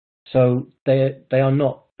 So they are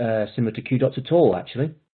not similar to Q dots at all,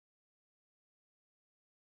 actually.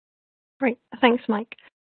 Great, thanks, Mike.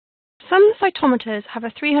 Some cytometers have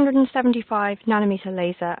a 375 nanometer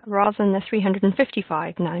laser rather than the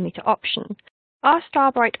 355 nanometer option. Are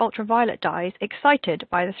StarBright UltraViolet dyes excited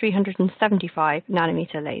by the 375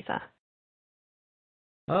 nanometer laser?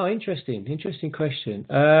 Oh, interesting question.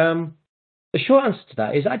 The short answer to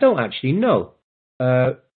that is I don't actually know.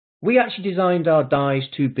 We actually designed our dyes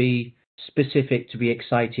to be specific to be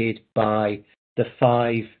excited by the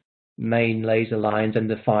 5 main laser lines and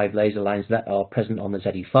the 5 laser lines that are present on the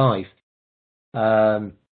ZE5.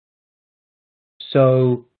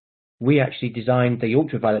 So we actually designed the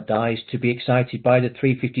ultraviolet dyes to be excited by the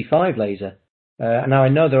 355 laser. Now I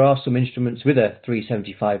know there are some instruments with a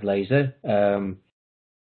 375 laser.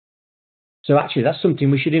 So actually that's something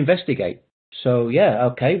we should investigate. So yeah,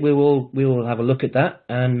 okay, we will have a look at that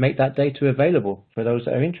and make that data available for those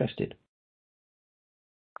that are interested.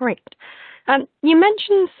 Great. You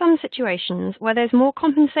mentioned some situations where there's more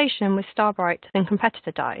compensation with StarBright than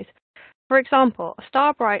competitor dyes. For example,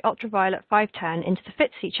 StarBright UltraViolet 510 into the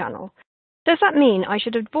FITC channel. Does that mean I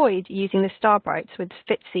should avoid using the StarBrights with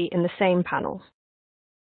FITC in the same panel?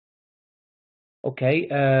 Okay,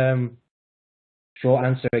 short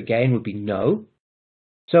answer again would be no.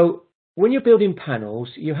 So when you're building panels,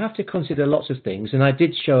 you have to consider lots of things, and I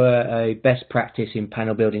did show a best practice in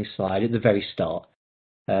panel building slide at the very start.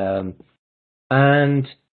 And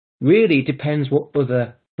really it depends what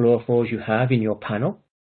other fluorophores you have in your panel,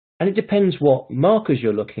 and it depends what markers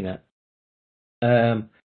you're looking at.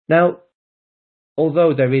 Now,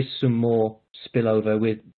 although there is some more spillover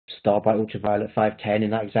with StarBright UltraViolet 510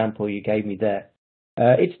 in that example you gave me there,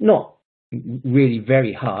 it's not really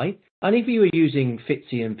very high. And if you were using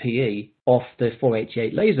FITC and PE off the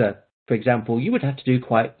 488 laser, for example, you would have to do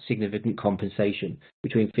quite significant compensation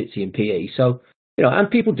between FTSE and PE. So,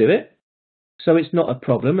 and people do it. So it's not a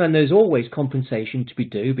problem. And there's always compensation to be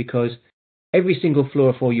due because every single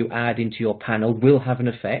fluorophore you add into your panel will have an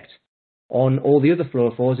effect on all the other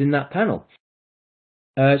fluorophores in that panel.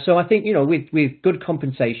 So I think, with good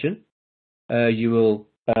compensation, you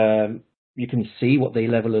can see what the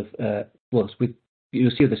level of, you'll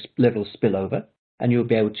see the level of spillover and you'll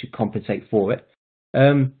be able to compensate for it.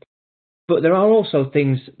 But there are also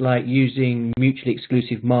things like using mutually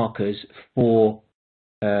exclusive markers for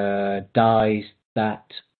dyes that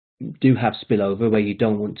do have spillover where you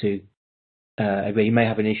don't want to, where you may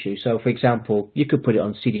have an issue. So, for example, you could put it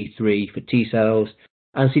on CD3 for T cells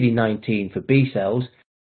and CD19 for B cells,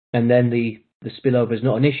 and then the spillover is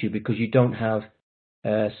not an issue because you don't have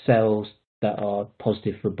cells that are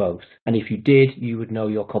positive for both. And if you did, you would know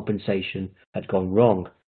your compensation had gone wrong.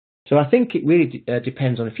 So I think it really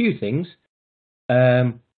depends on a few things.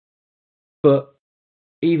 But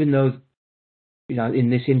even though, in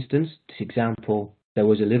this instance, this example, there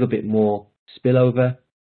was a little bit more spillover,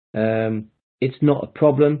 it's not a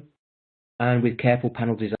problem. And with careful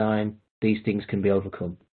panel design, these things can be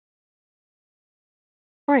overcome.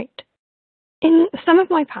 Right. In some of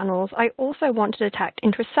my panels, I also want to detect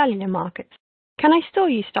intracellular markers. Can I still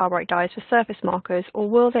use StarBright dyes for surface markers, or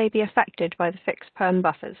will they be affected by the fixed perm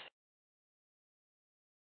buffers?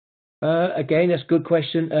 Again, that's a good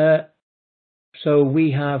question. So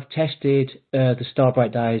we have tested the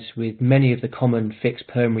StarBright dyes with many of the common fixed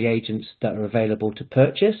perm reagents that are available to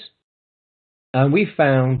purchase. And we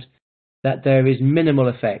found that there is minimal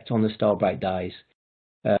effect on the StarBright dyes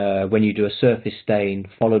when you do a surface stain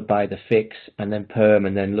followed by the fix and then perm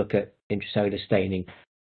and then look at intracellular staining.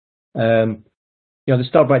 The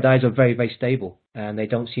StarBright dyes are very, very stable and they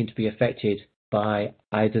don't seem to be affected by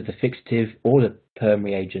either the fixative or the perm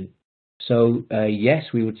reagent. So yes,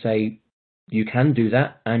 we would say you can do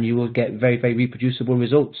that and you will get very, very reproducible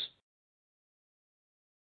results.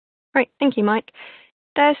 Great, thank you, Mike.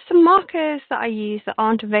 There's some markers that I use that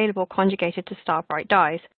aren't available conjugated to StarBright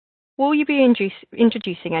dyes. Will you be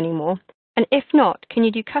introducing any more? And if not, can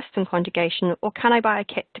you do custom conjugation or can I buy a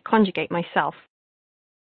kit to conjugate myself?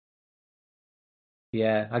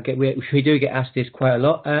 Yeah, we do get asked this quite a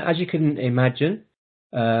lot. As you can imagine,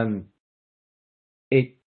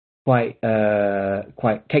 it quite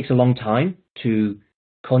takes a long time to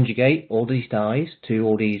conjugate all these dyes to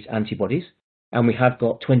all these antibodies. And we have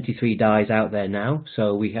got 23 dyes out there now.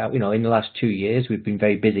 So we have, in the last 2 years, we've been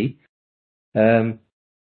very busy. And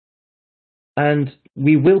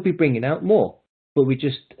we will be bringing out more, but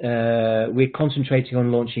we're concentrating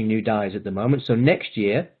on launching new dyes at the moment. So next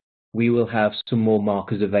year, we will have some more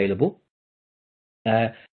markers available.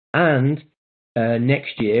 And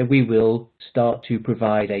next year, we will start to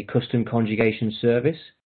provide a custom conjugation service.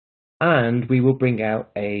 And we will bring out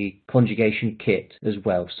a conjugation kit as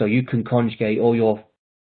well. So you can conjugate all your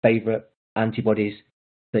favorite antibodies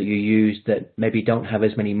that you use that maybe don't have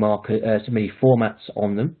as many so many formats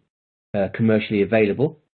on them commercially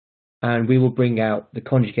available. And we will bring out the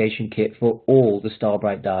conjugation kit for all the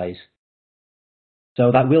StarBright dyes.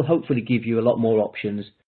 So that will hopefully give you a lot more options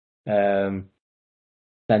than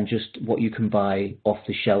just what you can buy off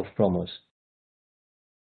the shelf from us.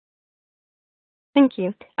 Thank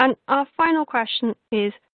you. And our final question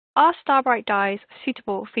is, are StarBright dyes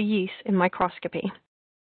suitable for use in microscopy?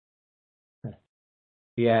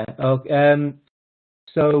 Yeah.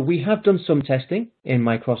 So we have done some testing in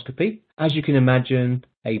microscopy. As you can imagine,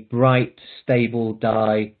 a bright, stable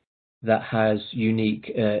dye that has unique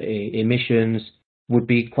emissions would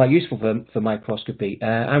be quite useful for microscopy.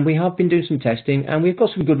 And we have been doing some testing and we've got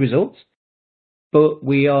some good results. But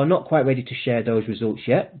we are not quite ready to share those results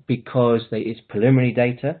yet because it's preliminary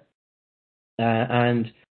data.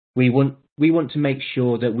 And we want to make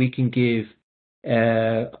sure that we can give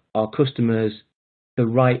our customers the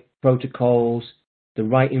right protocols, the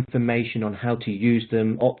right information on how to use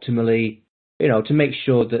them optimally, to make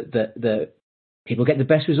sure that people get the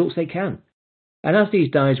best results they can. And as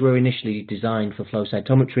these dyes were initially designed for flow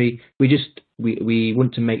cytometry, we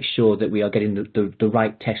want to make sure that we are getting the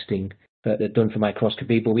right testing that are done for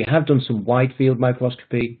microscopy. But we have done some wide field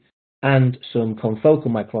microscopy and some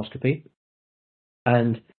confocal microscopy.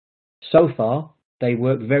 And so far, they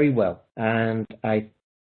work very well. And I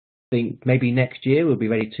think maybe next year we'll be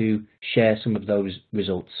ready to share some of those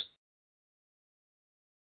results.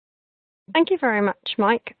 Thank you very much,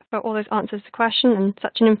 Mike, for all those answers to questions and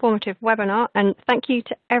such an informative webinar. And thank you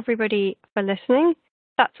to everybody for listening.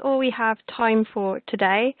 That's all we have time for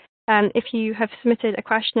today. If you have submitted a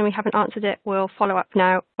question and we haven't answered it, we'll follow up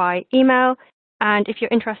now by email. And if you're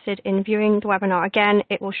interested in viewing the webinar again,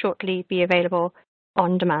 it will shortly be available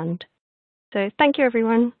on demand. So thank you,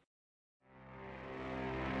 everyone.